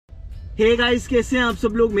Hey guys, कैसे हैं आप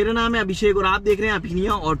सब लोग। मेरा नाम है अभिषेक और आप देख रहे हैं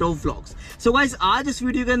abhiniavlogs। सो गाइस, आज इस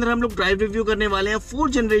वीडियो के अंदर हम लोग ड्राइव रिव्यू करने वाले हैं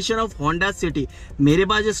 4th generation of Honda city. मेरे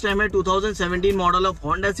पास इस टाइम है 2017 model of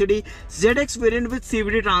Honda city ZX variant with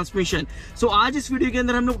CVT transmission. सो आज इस वीडियो के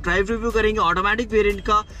अंदर हम लोग ड्राइव रिव्यू करेंगे ऑटोमेटिक वेरिएंट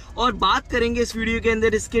का और बात करेंगे इस वीडियो के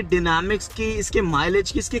अंदर इसके डायनामिक्स की, इसके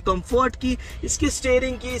माइलेज की, इसके कंफर्ट की, इसके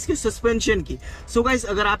स्टीयरिंग की, इसके सस्पेंशन की। सो गाइस,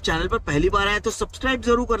 अगर आप चैनल पर पहली बार आए तो सब्सक्राइब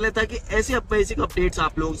जरूर कर लें ताकि ऐसे बेसिक अपडेट्स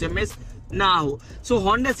आप लोगों से मिस ना हो। सो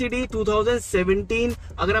होंडा सिटी 2017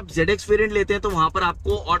 अगर आप ZX वेरिएंट लेते हैं तो वहां पर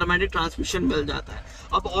आपको ऑटोमेटिक ट्रांसमिशन मिल जाता है।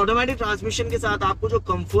 अब ऑटोमेटिक ट्रांसमिशन के साथ आपको जो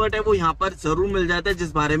कंफर्ट है वो यहाँ पर जरूर मिल जाता है,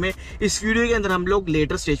 जिस बारे में इस वीडियो के अंदर हम लोग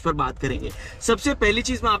लेटर स्टेज पर बात करेंगे। सबसे पहली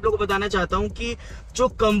चीज मैं आप लोगों को बताना चाहता हूँ कि जो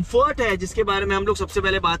कंफर्ट है जिसके बारे में हम लोग सबसे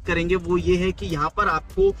पहले बात करेंगे वो ये है कि यहाँ पर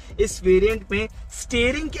आपको इस वेरिएंट में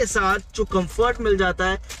स्टीयरिंग के साथ जो कंफर्ट मिल जाता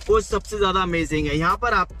है वो सबसे ज्यादा अमेजिंग है। यहाँ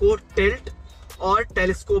पर आपको टिल्ट और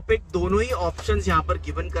टेलीस्कोपिक दोनों ही ऑप्शंस यहाँ पर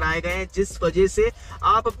गिवन कराए गए हैं, जिस वजह से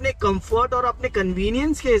आप अपने कंफर्ट और अपने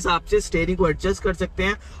कन्वीनियंस के हिसाब से स्टीयरिंग को एडजस्ट कर सकते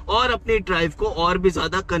हैं और अपनी ड्राइव को और भी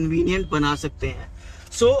ज्यादा कन्वीनियंट बना सकते हैं।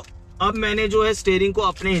 सो अब मैंने जो है स्टीयरिंग को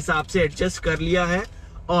अपने हिसाब से एडजस्ट कर लिया है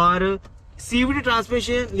और CVT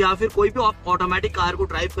ट्रांसमिशन या फिर कोई भी आप ऑटोमेटिक कार को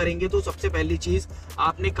ड्राइव करेंगे तो सबसे पहली चीज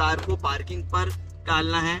आपने कार को पार्किंग पर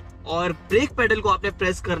डालना है और ब्रेक पेडल को आपने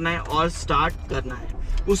प्रेस करना है और स्टार्ट करना है।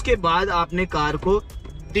 उसके बाद आपने कार को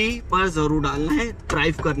D पर जरूर डालना है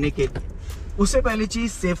ड्राइव करने के लिए। उससे पहली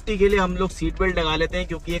चीज सेफ्टी के लिए हम लोग सीट बेल्ट लगा लेते हैं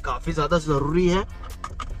क्योंकि ये काफी ज्यादा जरूरी है।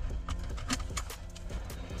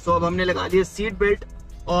 सो अब हमने लगा लिया सीट बेल्ट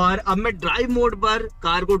और अब मैं ड्राइव मोड पर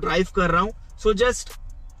कार को ड्राइव कर रहा हूं। सो जस्ट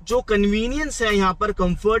जो कन्वीनियंस है यहाँ पर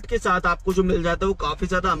कंफर्ट के साथ आपको जो मिल जाता है वो काफी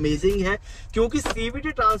ज्यादा अमेजिंग है, क्योंकि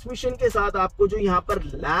CVT ट्रांसमिशन के साथ आपको जो यहाँ पर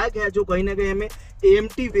लैग है जो कहीं ना कहीं हमें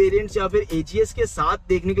AMT वेरिएंट्स या फिर AGS के साथ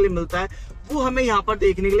देखने के लिए मिलता है वो हमें यहाँ पर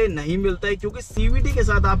देखने के लिए नहीं मिलता है, क्योंकि CVT के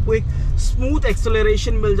साथ आपको एक स्मूथ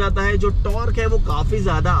एक्सेलरेशन मिल जाता है। जो टॉर्क है वो काफी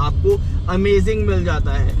ज्यादा आपको अमेजिंग मिल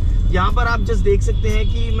जाता है। यहाँ पर आप जस्ट देख सकते हैं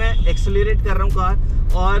कि मैं एक्सेलरेट कर रहा हूँ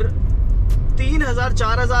कार और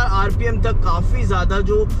 3000-4000 RPM तक काफी ज्यादा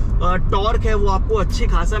जो टॉर्क है वो आपको अच्छे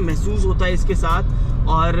खासा महसूस होता है इसके साथ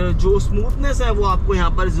और जो स्मूथनेस है वो आपको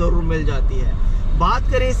यहाँ पर जरूर मिल जाती है। बात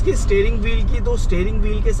करें इसके स्टीयरिंग व्हील की तो स्टीयरिंग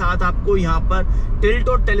व्हील के साथ आपको यहाँ पर टिल्ट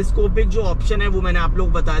और टेलीस्कोपिक जो ऑप्शन है वो मैंने आप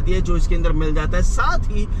लोग बता दिया जो इसके अंदर मिल जाता है। साथ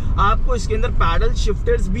ही आपको इसके अंदर पैडल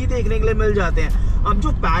शिफ्टर्स भी देखने के लिए मिल जाते हैं। अब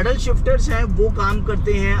जो पैडल शिफ्टर्स हैं वो काम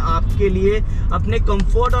करते हैं आपके लिए अपने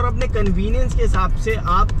कंफर्ट और अपने कन्वीनियंस के हिसाब से।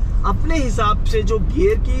 आप अपने हिसाब से जो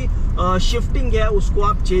गियर की शिफ्टिंग है उसको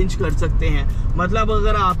आप चेंज कर सकते हैं। मतलब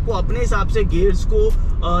अगर आपको अपने हिसाब से गियर्स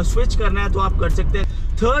को स्विच करना है तो आप कर सकते हैं।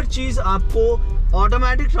 थर्ड चीज, आपको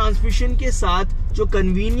ऑटोमेटिक ट्रांसमिशन के साथ जो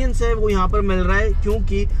कन्वीनियंस है वो यहाँ पर मिल रहा है,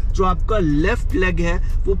 क्योंकि जो आपका लेफ्ट लेग है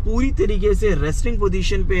वो पूरी तरीके से रेस्टिंग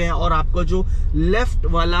पोजीशन पे है और आपका जो लेफ्ट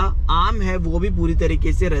वाला आर्म है वो भी पूरी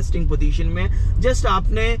तरीके से रेस्टिंग पोजीशन में। जस्ट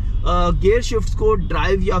आपने गियर शिफ्ट को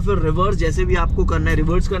ड्राइव या फिर रिवर्स जैसे भी आपको करना है,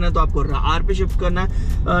 रिवर्स करना है तो आपको R पे शिफ्ट करना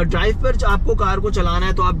है, ड्राइव पर आपको कार को चलाना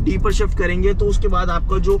है तो आप D पर शिफ्ट करेंगे तो उसके बाद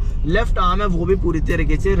आपका जो लेफ्ट आर्म है वो भी पूरी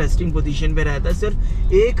तरीके से रेस्टिंग पोजीशन पे रहता है।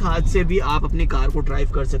 सिर्फ एक हाथ से भी आप अपनी कार को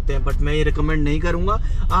ड्राइव कर सकते हैं, बट मैं ये रिकमेंड नहीं करूंगा।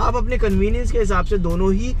 आप अपने कन्वीनियंस के हिसाब से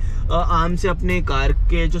दोनों ही आर्म से अपने कार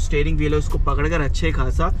के जो स्टीयरिंग व्हील है उसको पकड़कर अच्छे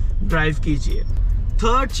खासा ड्राइव कीजिए।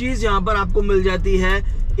 थर्ड चीज यहाँ पर आपको मिल जाती है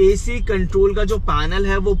AC कंट्रोल का जो पैनल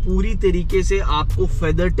है वो पूरी तरीके से आपको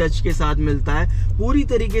फेदर टच के साथ मिलता है। पूरी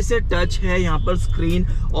तरीके से टच है यहाँ पर स्क्रीन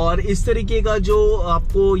और इस तरीके का जो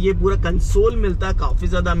आपको ये पूरा कंसोल मिलता है काफी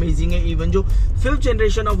ज्यादा अमेजिंग है। इवन जो 5th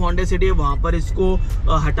generation of Honda city है वहां पर इसको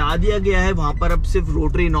हटा दिया गया है, वहां पर अब सिर्फ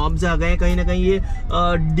रोटरी नॉब्स आ गए हैं। कहीं ना कहीं ये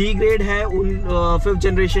डिग्रेड है उन 5th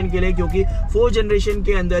जनरेशन के लिए, क्योंकि 4th जनरेशन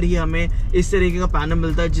के अंदर ही हमें इस तरीके का पैनल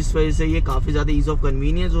मिलता है, जिस वजह से ये काफी ज्यादा ईज ऑफ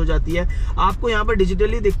कन्वीनियंस हो जाती है। आपको यहाँ पर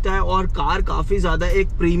डिजिटली दिखता है और कार काफी ज्यादा एक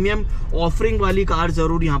प्रीमियम ऑफरिंग वाली कार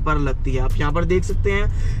जरूर यहाँ पर लगती है। आप यहाँ पर देख सकते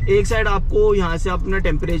हैं एक साइड आपको यहाँ से अपना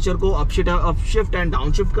टेम्परेचर को अपशिफ्ट एंड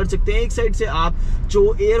डाउनशिफ्ट कर सकते हैं, एक साइड से आप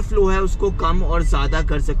जो एयर फ्लो है उसको कम और ज्यादा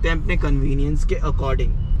कर सकते हैं अपने कन्वीनियंस के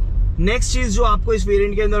अकॉर्डिंग। नेक्स्ट चीज जो आपको इस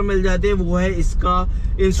वेरिएंट के अंदर मिल जाती है वो है इसका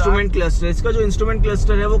इंस्ट्रूमेंट क्लस्टर। इसका जो इंस्ट्रूमेंट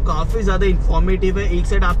क्लस्टर है वो काफी ज्यादा इंफॉर्मेटिव है। एक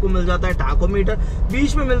साइड आपको मिल जाता है टैकोमीटर,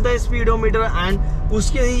 बीच में मिलता है स्पीडोमीटर एंड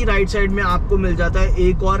उसके ही राइट साइड में आपको मिल जाता है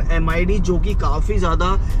एक और MID जो कि काफी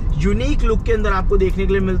ज्यादा यूनिक लुक के अंदर आपको देखने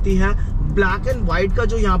के लिए मिलती है। ब्लैक एंड व्हाइट का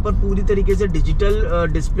जो यहाँ पर पूरी तरीके से डिजिटल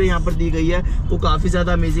डिस्प्ले यहाँ पर दी गई है वो काफी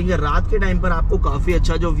ज्यादा अमेजिंग है। रात के टाइम पर आपको काफी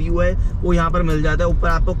अच्छा जो व्यू है वो यहाँ पर मिल जाता है। ऊपर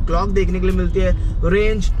आपको क्लॉक देखने के लिए मिलती है,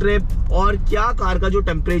 रेंज, ट्रिप और क्या कार का जो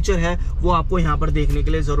टेम्परेचर है वो आपको यहाँ पर देखने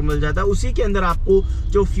के लिए जरूर मिल जाता है। उसी के अंदर आपको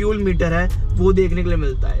जो फ्यूल मीटर है वो देखने के लिए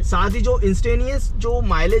मिलता है। साथ ही जो इंस्टेंटेनियस जो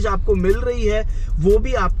माइलेज आपको मिल रही है वो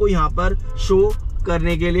भी आपको यहाँ पर शो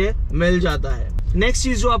करने के लिए मिल जाता है। नेक्स्ट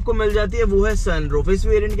चीज जो आपको मिल जाती है वो है सनरूफ। इस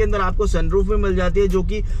वेरिएंट के अंदर आपको सनरूफ में मिल जाती है जो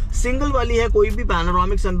कि सिंगल वाली है, कोई भी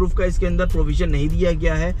पैनोरामिक सनरूफ का इसके अंदर प्रोविजन नहीं दिया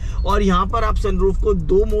गया है। और यहाँ पर आप सनरूफ को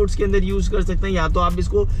 2 मोड्स के अंदर यूज कर सकते हैं, या तो आप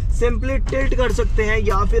इसको सिंपली टिल्ट कर सकते हैं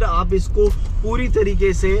या फिर आप इसको पूरी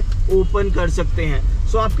तरीके से ओपन कर सकते हैं।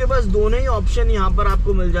 सो आपके पास दोनों ही ऑप्शन यहाँ पर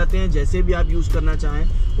आपको मिल जाते हैं, जैसे भी आप यूज करना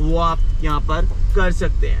चाहें वो आप यहाँ पर कर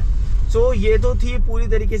सकते हैं। सो ये तो थी पूरी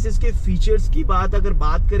तरीके से इसके फीचर्स की बात। अगर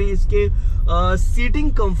बात करें इसके सीटिंग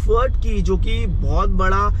कंफर्ट की, जो कि बहुत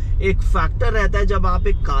बड़ा एक फैक्टर रहता है जब आप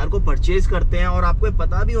एक कार को परचेज करते हैं, और आपको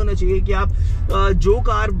पता भी होना चाहिए कि आप जो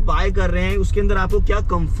कार बाय कर रहे हैं उसके अंदर आपको क्या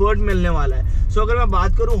कंफर्ट मिलने वाला है। सो अगर मैं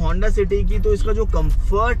बात करूं होंडा सिटी की, तो इसका जो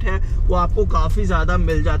कंफर्ट है वो आपको काफी ज्यादा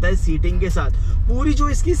मिल जाता है सीटिंग के साथ। पूरी जो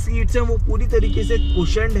इसकी सीट्स हैं वो पूरी तरीके से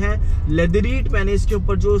कुशन्ड है, लेदरीट मैंने इसके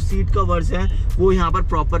ऊपर जो सीट कवर्स हैं वो यहाँ पर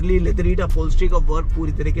प्रॉपरली लेदरीट अपहोल्स्ट्री का वर्क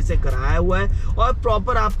पूरी तरीके से कराया हुआ है और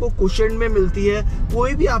प्रॉपर आपको कुशन में मिलती है।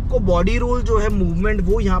 कोई भी आपको बॉडी रोल जो है मूवमेंट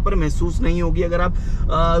वो यहाँ पर महसूस नहीं होगी। अगर आप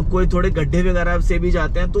कोई थोड़े गड्ढे वगैरह से भी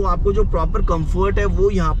जाते हैं तो आपको जो प्रॉपर कंफर्ट है वो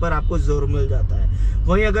यहाँ पर आपको जरूर मिल जाता है।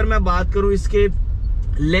 वहीं अगर मैं बात करूं इसके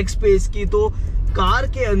लेग स्पेस की, तो कार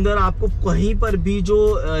के अंदर आपको कहीं पर भी जो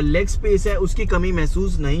लेग स्पेस है उसकी कमी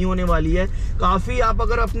महसूस नहीं होने वाली है। काफी आप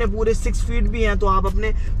अगर अपने पूरे 6 फीट भी हैं तो आप अपने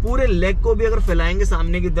पूरे लेग को भी अगर फैलाएंगे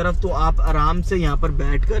सामने की तरफ तो आप आराम से यहाँ पर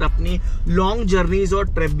बैठकर अपनी लॉन्ग जर्नीज और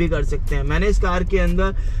ट्रिप भी कर सकते हैं। मैंने इस कार के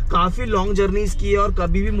अंदर काफी लॉन्ग जर्नीज की है और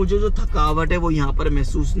कभी भी मुझे जो थकावट है वो यहाँ पर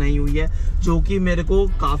महसूस नहीं हुई है, जो कि मेरे को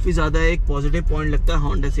काफी ज्यादा एक पॉजिटिव पॉइंट लगता है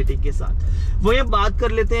होंडा सिटी के साथ। वही अब बात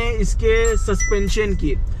कर लेते हैं इसके सस्पेंशन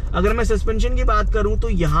की। अगर मैं सस्पेंशन की बात करूं तो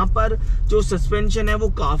यहाँ पर जो सस्पेंशन है वो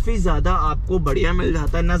काफी ज्यादा आपको बढ़िया मिल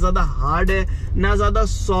जाता है, ना ज्यादा हार्ड है ना ज्यादा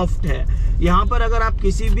सॉफ्ट है। यहाँ पर अगर आप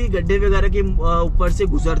किसी भी गड्ढे वगैरह के ऊपर से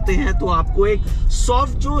गुजरते हैं तो आपको एक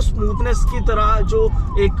सॉफ्ट जो स्मूथनेस की तरह जो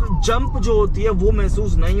एक जंप जो होती है वो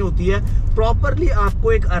महसूस नहीं होती है। प्रॉपरली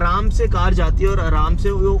आपको एक आराम से कार जाती है और आराम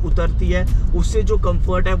से वो उतरती है, उससे जो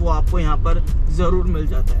कंफर्ट है वो आपको यहाँ पर जरूर मिल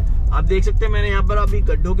जाता है। आप देख सकते हैं मैंने यहाँ पर अभी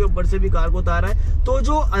गड्ढों के ऊपर से भी कार को उतारा है, तो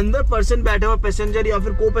जो अंदर पर्सन बैठे हुआ पैसेंजर या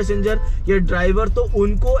फिर को पैसेंजर या ड्राइवर, तो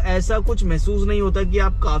उनको ऐसा कुछ महसूस नहीं होता कि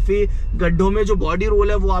आप काफी गड्ढों में जो बॉडी रोल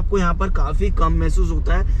है वो आपको यहाँ पर काफी कम महसूस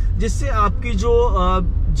होता है, जिससे आपकी जो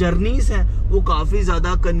जर्नीज है वो काफी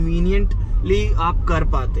ज्यादा कन्वीनियंटली आप कर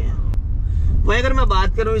पाते हैं। वही अगर मैं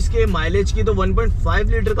बात करूं इसके माइलेज की, तो 1.5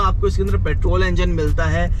 लीटर का आपको इसके अंदर पेट्रोल इंजन मिलता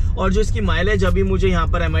है और जो इसकी माइलेज अभी मुझे यहाँ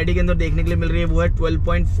पर एमआईडी के अंदर देखने के लिए मिल रही है वो है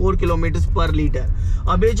 12.4 किलोमीटर पर लीटर।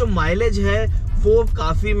 अब ये जो माइलेज है वो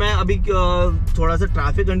काफी, मैं अभी थोड़ा सा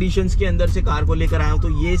ट्रैफिक कंडीशंस के अंदर से कार को लेकर आया हूँ, तो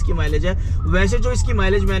ये इसकी माइलेज है। वैसे जो इसकी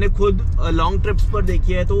माइलेज मैंने खुद लॉन्ग ट्रिप्स पर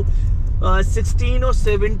देखी है तो 16 और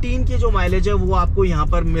 17 की जो माइलेज है वो आपको यहाँ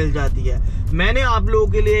पर मिल जाती है। मैंने आप लोगों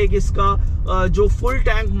के लिए एक इसका जो फुल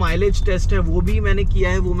टैंक माइलेज टेस्ट है वो भी मैंने किया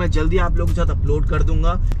है, वो मैं जल्दी आप लोगों के साथ अपलोड कर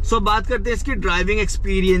दूंगा। सो बात करते हैं इसकी ड्राइविंग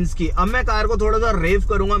एक्सपीरियंस की। अब मैं कार को थोड़ा सा रेव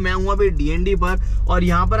करूंगा। मैं हूँ अभी डीएनडी पर और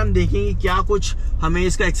यहाँ पर हम देखेंगे क्या कुछ हमें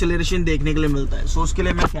इसका एक्सेलरेशन देखने के लिए मिलता है। सो उसके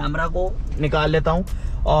लिए मैं कैमरा को निकाल लेता हूँ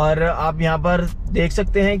और आप यहाँ पर देख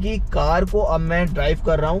सकते हैं कि कार को अब मैं ड्राइव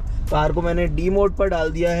कर रहा हूँ। कार को मैंने डी मोड पर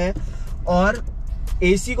डाल दिया है और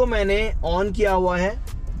एसी को मैंने ऑन किया हुआ है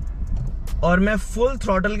और मैं फुल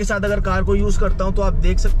थ्रॉटल के साथ अगर कार को यूज करता हूं तो आप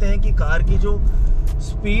देख सकते हैं कि कार की जो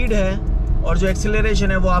स्पीड है और जो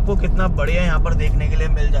एक्सेलरेशन है वो आपको कितना बढ़िया यहाँ पर देखने के लिए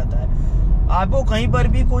मिल जाता है। आपको कहीं पर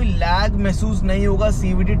भी कोई लैग महसूस नहीं होगा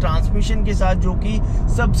सीवीटी ट्रांसमिशन के साथ, जो कि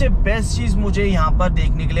सबसे बेस्ट चीज मुझे यहाँ पर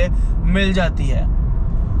देखने के लिए मिल जाती है।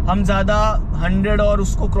 हम ज्यादा 100 और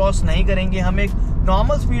उसको क्रॉस नहीं करेंगे, हम एक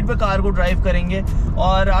नॉर्मल स्पीड पे कार को ड्राइव करेंगे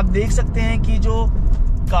और आप देख सकते हैं कि जो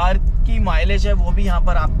कार की माइलेज है वो भी यहाँ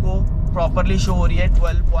पर आपको प्रॉपरली शो हो रही है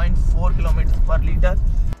 12.4 किलोमीटर पर लीटर।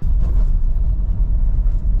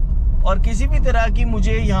 और किसी भी तरह की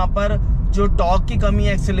मुझे यहाँ पर जो टॉर्क की कमी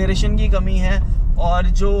है, एक्सेलरेशन की कमी है और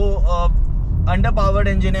जो अंडर पावर्ड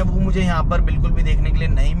इंजन है वो मुझे यहाँ पर बिल्कुल भी देखने के लिए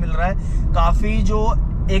नहीं मिल रहा है। काफी जो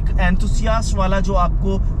एक एंथुसियास्ट वाला जो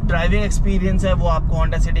आपको ड्राइविंग एक्सपीरियंस है वो आपको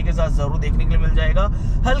होंडा सिटी के साथ जरूर देखने के लिए मिल जाएगा।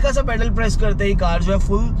 हल्का सा पेडल प्रेस करते ही कार जो है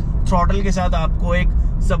फुल थ्रॉटल के साथ आपको एक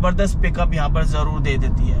जबरदस्त पिकअप यहाँ पर जरूर दे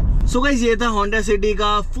देती है। सो गाइस ये था होंडा सिटी का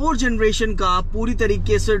 4th जनरेशन का पूरी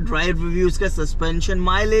तरीके से ड्राइव रिव्यू, इसका सस्पेंशन,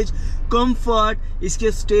 माइलेज, कंफर्ट,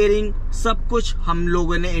 इसके स्टीयरिंग, सब कुछ हम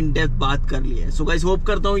लोगों ने इन डेप्थ बात कर लिया है। सो गाइस होप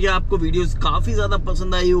करता हूँ कि आपको वीडियोस काफी ज्यादा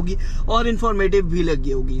पसंद आई होगी और इन्फॉर्मेटिव भी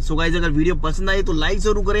लगी होगी। सो गाइस अगर वीडियो पसंद आई तो लाइक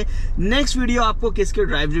जरूर करें। नेक्स्ट वीडियो आपको किसके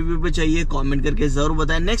ड्राइव रिव्यू पे चाहिए कमेंट करके जरूर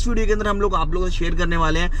बताएं। नेक्स्ट वीडियो के अंदर हम लोग आप लोगों से शेयर करने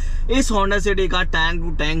वाले हैं इस होंडा सिटी का tank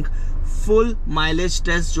to tank full mileage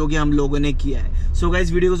test जो कि हम लोगों ने किया है। सो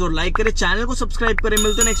गाइस वीडियो को जरूर लाइक करें, चैनल को सब्सक्राइब करें।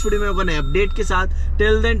 मिलते हैं नेक्स्ट वीडियो में नए अपडेट के साथ।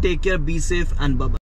 Till then take care, be safe and bye bye.